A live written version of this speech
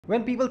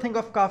When people think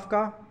of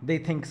Kafka, they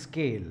think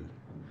scale.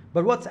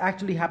 But what's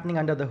actually happening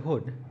under the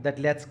hood that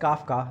lets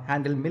Kafka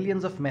handle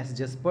millions of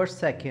messages per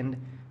second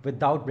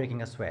without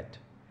breaking a sweat?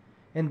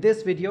 In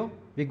this video,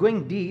 we're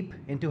going deep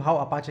into how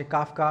Apache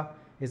Kafka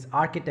is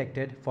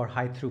architected for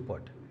high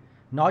throughput,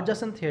 not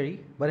just in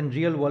theory, but in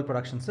real-world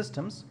production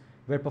systems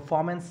where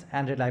performance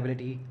and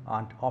reliability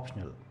aren't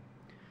optional.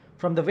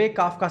 From the way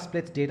Kafka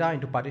splits data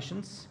into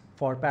partitions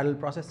for parallel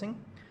processing,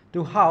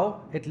 to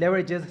how it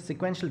leverages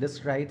sequential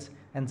disk writes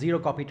and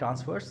zero-copy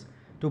transfers,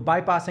 to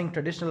bypassing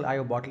traditional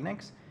I/O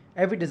bottlenecks,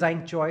 every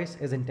design choice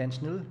is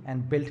intentional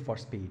and built for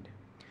speed.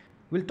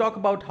 We'll talk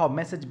about how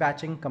message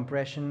batching,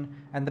 compression,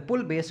 and the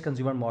pull-based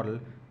consumer model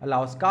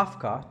allows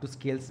Kafka to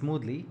scale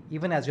smoothly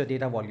even as your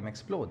data volume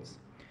explodes.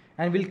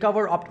 And we'll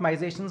cover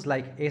optimizations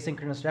like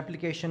asynchronous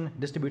replication,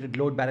 distributed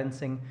load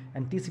balancing,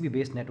 and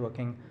TCP-based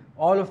networking,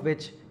 all of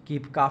which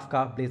keep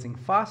Kafka blazing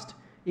fast,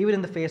 even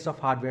in the face of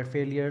hardware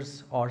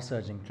failures or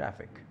surging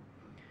traffic.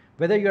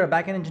 Whether you're a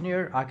backend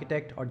engineer,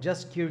 architect, or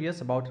just curious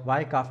about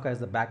why Kafka is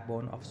the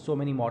backbone of so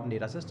many modern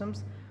data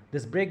systems,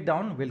 this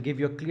breakdown will give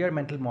you a clear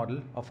mental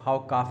model of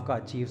how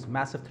Kafka achieves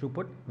massive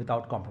throughput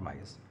without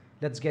compromise.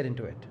 Let's get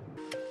into it.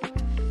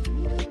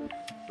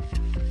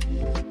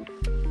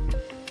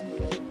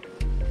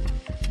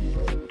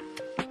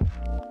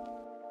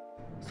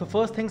 So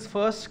first things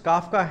first,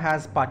 Kafka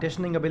has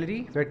partitioning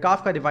ability, where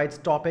Kafka divides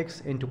topics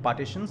into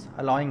partitions,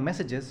 allowing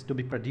messages to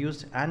be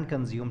produced and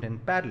consumed in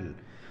parallel.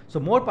 So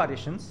more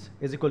partitions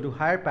is equal to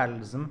higher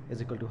parallelism is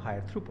equal to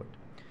higher throughput.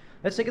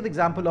 Let's take an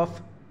example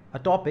of a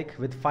topic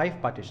with 5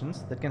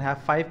 partitions that can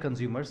have 5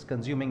 consumers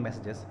consuming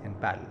messages in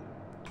parallel.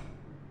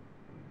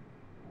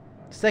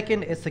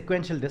 Second is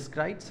sequential disk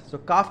writes. So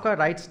Kafka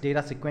writes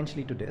data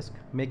sequentially to disk,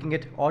 making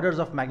it orders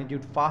of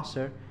magnitude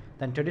faster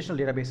than traditional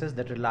databases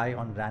that rely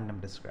on random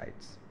disk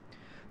writes.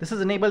 This is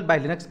enabled by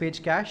Linux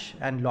page cache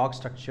and log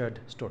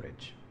structured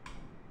storage.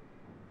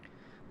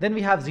 Then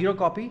we have zero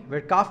copy,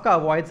 where Kafka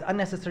avoids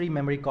unnecessary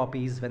memory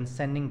copies when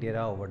sending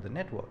data over the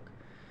network.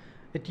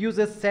 It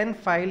uses send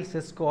file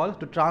syscall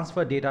to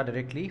transfer data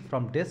directly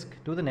from disk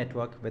to the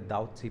network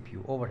without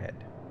CPU overhead.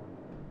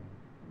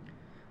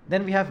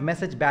 Then we have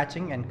message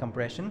batching and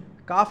compression.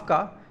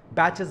 Kafka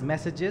batches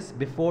messages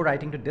before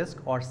writing to disk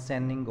or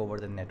sending over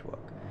the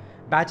network.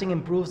 Batching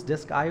improves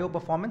disk I/O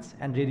performance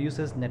and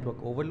reduces network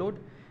overload.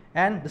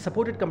 And the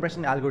supported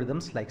compression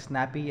algorithms like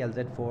Snappy,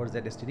 LZ4,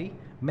 ZSTD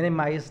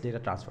minimize data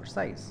transfer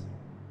size.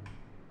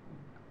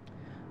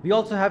 We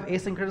also have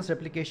asynchronous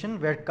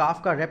replication, where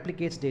Kafka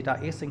replicates data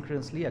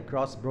asynchronously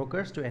across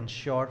brokers to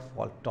ensure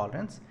fault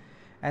tolerance.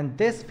 And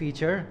this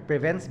feature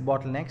prevents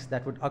bottlenecks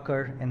that would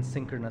occur in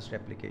synchronous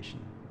replication.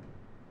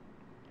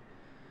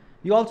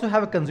 You also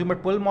have a consumer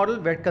pull model,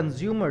 where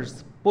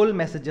consumers pull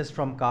messages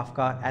from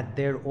Kafka at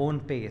their own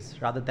pace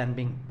rather than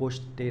being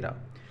pushed data.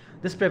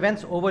 This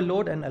prevents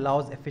overload and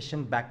allows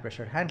efficient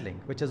backpressure handling,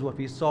 which is what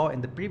we saw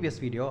in the previous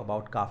video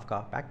about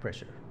Kafka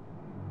backpressure.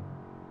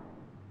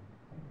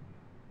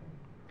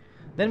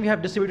 Then we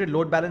have distributed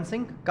load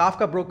balancing.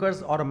 Kafka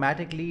brokers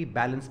automatically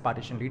balance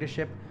partition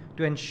leadership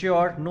to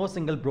ensure no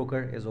single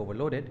broker is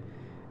overloaded,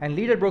 and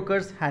leader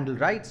brokers handle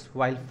writes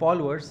while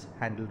followers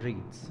handle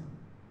reads.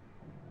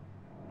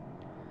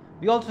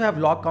 We also have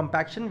log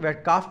compaction, where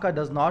Kafka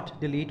does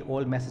not delete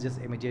old messages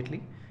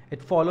immediately.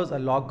 It follows a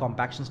log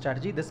compaction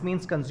strategy. This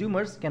means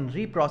consumers can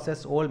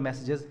reprocess old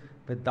messages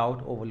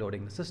without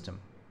overloading the system.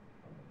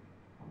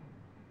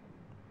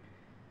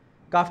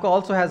 Kafka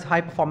also has high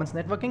performance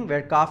networking,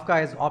 where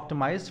Kafka is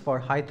optimized for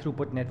high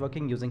throughput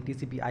networking using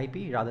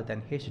TCP/IP rather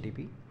than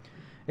HTTP.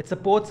 It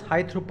supports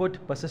high throughput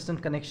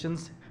persistent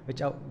connections,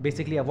 which are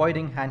basically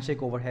avoiding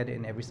handshake overhead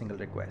in every single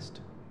request.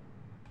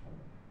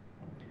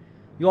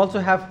 You also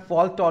have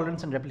fault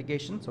tolerance and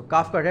replication. So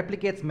Kafka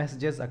replicates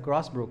messages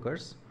across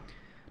brokers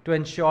to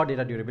ensure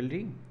data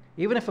durability.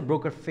 Even if a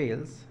broker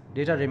fails,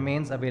 data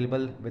remains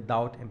available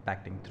without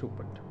impacting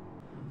throughput.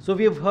 So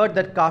we've heard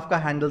that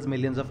Kafka handles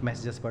millions of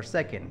messages per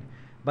second,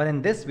 but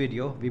in this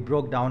video, we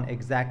broke down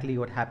exactly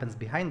what happens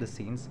behind the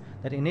scenes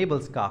that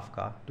enables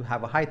Kafka to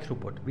have a high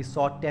throughput. We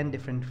saw 10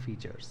 different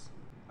features.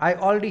 I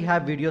already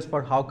have videos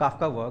for how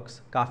Kafka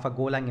works, Kafka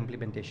Golang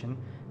implementation,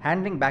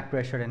 handling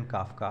backpressure in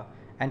Kafka,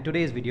 and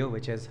today's video,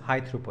 which is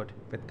high throughput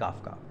with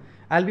Kafka.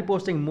 I'll be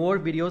posting more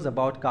videos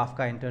about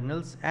Kafka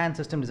internals and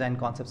system design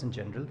concepts in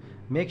general.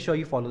 Make sure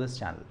you follow this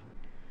channel.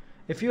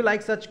 If you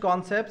like such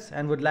concepts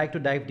and would like to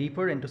dive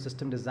deeper into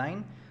system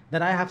design,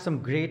 then I have some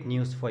great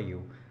news for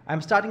you.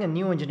 I'm starting a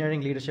new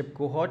engineering leadership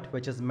cohort,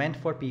 which is meant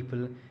for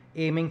people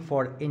aiming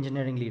for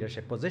engineering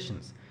leadership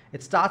positions.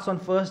 It starts on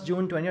 1st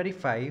June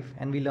 2025,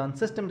 and we learn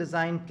system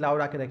design,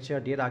 cloud architecture,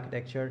 data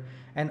architecture,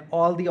 and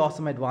all the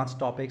awesome advanced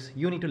topics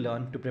you need to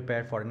learn to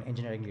prepare for an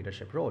engineering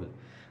leadership role.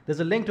 There's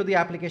a link to the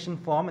application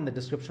form in the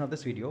description of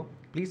this video.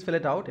 Please fill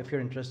it out if you're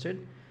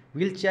interested.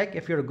 We'll check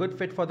if you're a good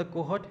fit for the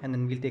cohort, and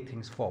then we'll take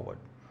things forward.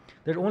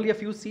 There are only a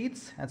few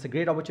seats, and it's a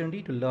great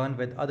opportunity to learn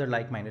with other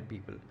like-minded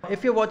people.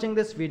 If you're watching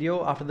this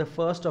video after the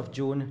 1st of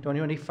June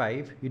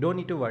 2025, you don't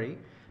need to worry,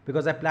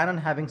 because I plan on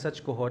having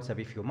such cohorts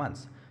every few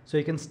months, so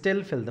you can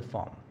still fill the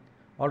form.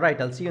 All right,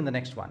 I'll see you in the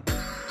next one.